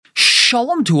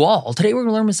Shalom to all. Today we're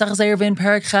going to learn Maseches Eruvin,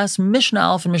 Perek Ches, Mishnah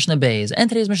Aleph and Mishnah Beis. And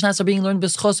today's Mishnahs are being learned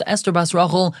b'schos Esther Bas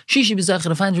Rachel, Shishi b'zecher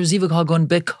to find Zivug Hagon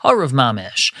Bekarav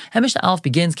Mamish. And Mishnah Aleph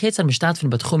begins, Ketzad Mishtatfin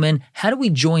B'tchumen. How do we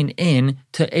join in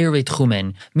to Eruvin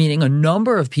Tchumen? Meaning a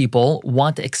number of people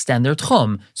want to extend their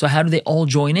Tchum. So how do they all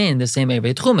join in the same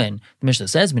Eruvin Tchumen? The Mishnah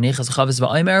says, Menechas Chavis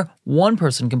V'Omer, one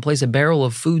person can place a barrel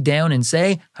of food down and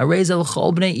say, Harei Zel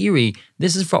Chol B'nei Iri.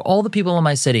 This is for all the people in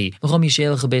my city.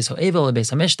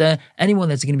 Anyone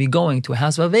that's going to be going to a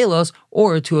house of Avelos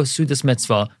or to a Sudas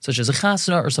mitzvah, such as a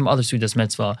Chasna or some other Sudas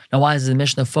mitzvah. Now, why does the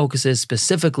Mishnah focuses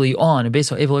specifically on a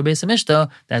Beis HaEvel or Beis HaMishta?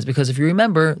 That's because if you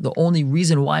remember, the only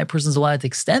reason why a person is allowed to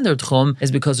extend their Tchum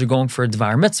is because they're going for a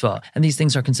Dvar mitzvah, and these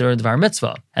things are considered a Dvar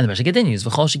mitzvah. And the Mishnah continues,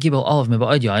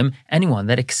 anyone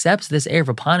that accepts this Erev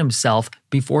upon himself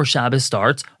before Shabbos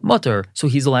starts, mutter, so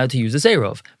he's allowed to use this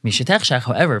Erev.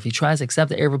 However, if he tries to accept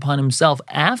the Erev upon himself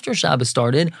after Shabbos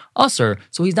started, usher,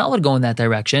 so he's not allowed to go in that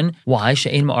direction. Why?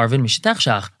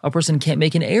 A person can't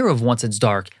make an Erev once it's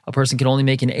dark. A person can only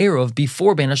make an Erev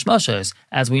before Bein HaShmashos.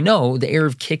 As we know, the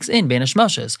Erev kicks in Bein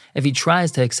HaShmashos. If he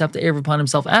tries to accept the Erev upon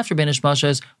himself after Bein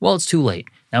HaShmashos, well, it's too late.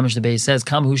 Now Mishnah Beis says,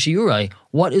 Kam hu shiurai,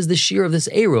 what is the shear of this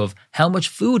Erev? How much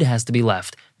food has to be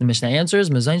left? The Mishnah answers,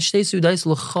 Mezayin shtei sudais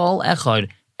l'chol echad.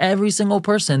 Every single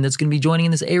person that's going to be joining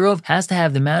in this Erev has to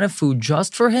have the amount of food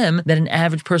just for him that an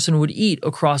average person would eat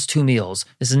across 2 meals.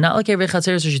 This is not like Eruvin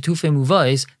Chatzeres or Shitufei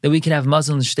Muvais that we could have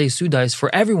Mazon Shtei Sudais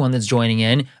for everyone that's joining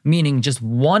in, meaning just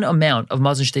one amount of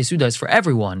Mazon Shtei Sudais for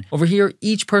everyone. Over here,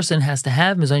 each person has to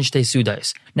have Mazon Shtei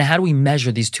Sudais. Now, how do we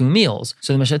measure these 2 meals?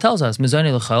 So the Mishnah tells us, Mazon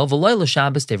Elachel v'loy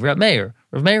l'Shabbos Rav Meir.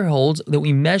 Rav Meir holds that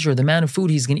we measure the amount of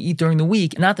food he's going to eat during the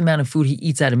week, not the amount of food he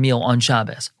eats at a meal on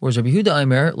Shabbos. Whereas Rabbi Yehuda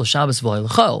Omer l'Shabbos v'loy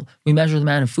l'Chol. We measure the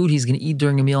amount of food he's going to eat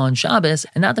during a meal on Shabbos,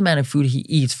 and not the amount of food he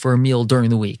eats for a meal during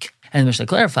the week. And the Mishnah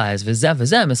clarifies, V'zev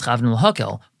v'zem is chavin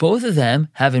l'hakel. Both of them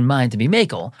have in mind to be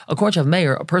makel. According to Rav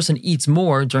Meir, a person eats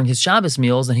more during his Shabbos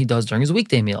meals than he does during his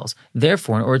weekday meals.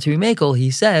 Therefore, in order to be makel,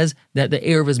 he says that the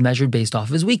Erev is measured based off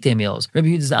of his weekday meals. Rabbi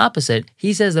Yehuda is the opposite.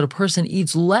 He says that a person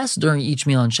eats less during each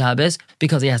meal on Shabbos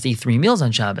because he has to eat 3 meals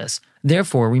on Shabbos.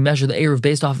 Therefore, we measure the Erev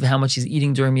based off of how much he's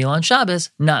eating during meal on Shabbos,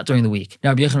 not during the week.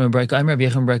 Now, Rabbi Yochanan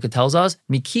ben Breka tells us,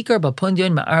 Mikikar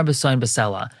b'pundyon ma'ar b'sayin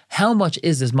b'sela. How much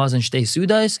is this mazon shtei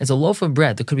sudais? It's a loaf of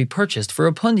bread that could be purchased for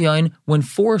a pundyon when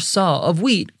 4 saw of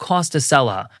wheat cost a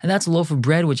sela. And that's a loaf of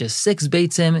bread which is 6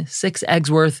 beitzim, 6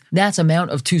 eggs worth. That's amount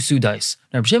of 2 sudais.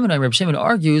 Now, Reb Shimon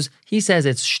argues, he says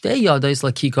it's shtei yadais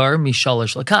lakikar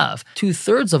mishalish lakav,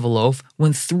 2/3 of a loaf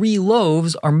when 3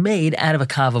 loaves are made out of a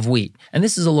kav of wheat. And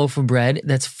this is a loaf of bread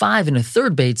that's 5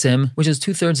 1/3 beitzim, which is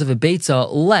 2/3 of a beitza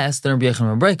less than Rabbi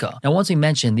Yochanan ben Breka. Now, once we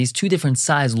mention these 2 different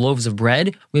size loaves of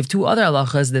bread, we have 2 other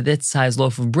halachas that this size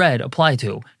loaf of bread apply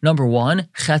to. Number 1,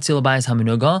 chetzi l'bayis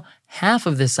hamenuga. Half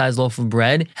of this size loaf of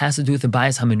bread has to do with the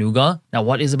bayis hamenuga. Now,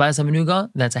 what is a bayis hamenuga?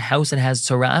 That's a house that has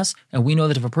tzaras, and we know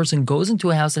that if a person goes into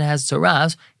a house that has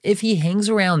tzaras, if he hangs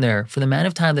around there for the amount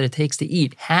of time that it takes to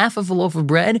eat half of a loaf of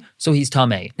bread, so he's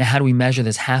tamei. Now, how do we measure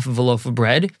this half of a loaf of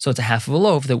bread? So it's a half of a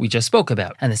loaf that we just spoke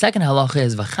about. And the second halacha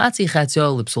is v'chatzi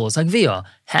chatzio l'psulas hagvia.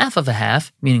 Half of a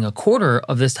half, meaning a quarter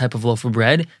of this type of loaf of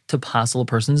bread, to passel a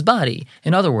person's body.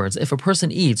 In other words, if a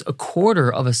person eats a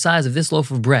quarter of a size of this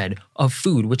loaf of bread of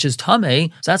food, which is tamei,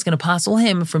 so that's going to passel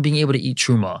him from being able to eat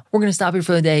truma. We're going to stop here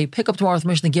for the day, pick up tomorrow with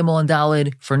Mishnah Gimel and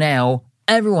Daled. For now,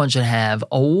 everyone should have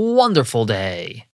a wonderful day.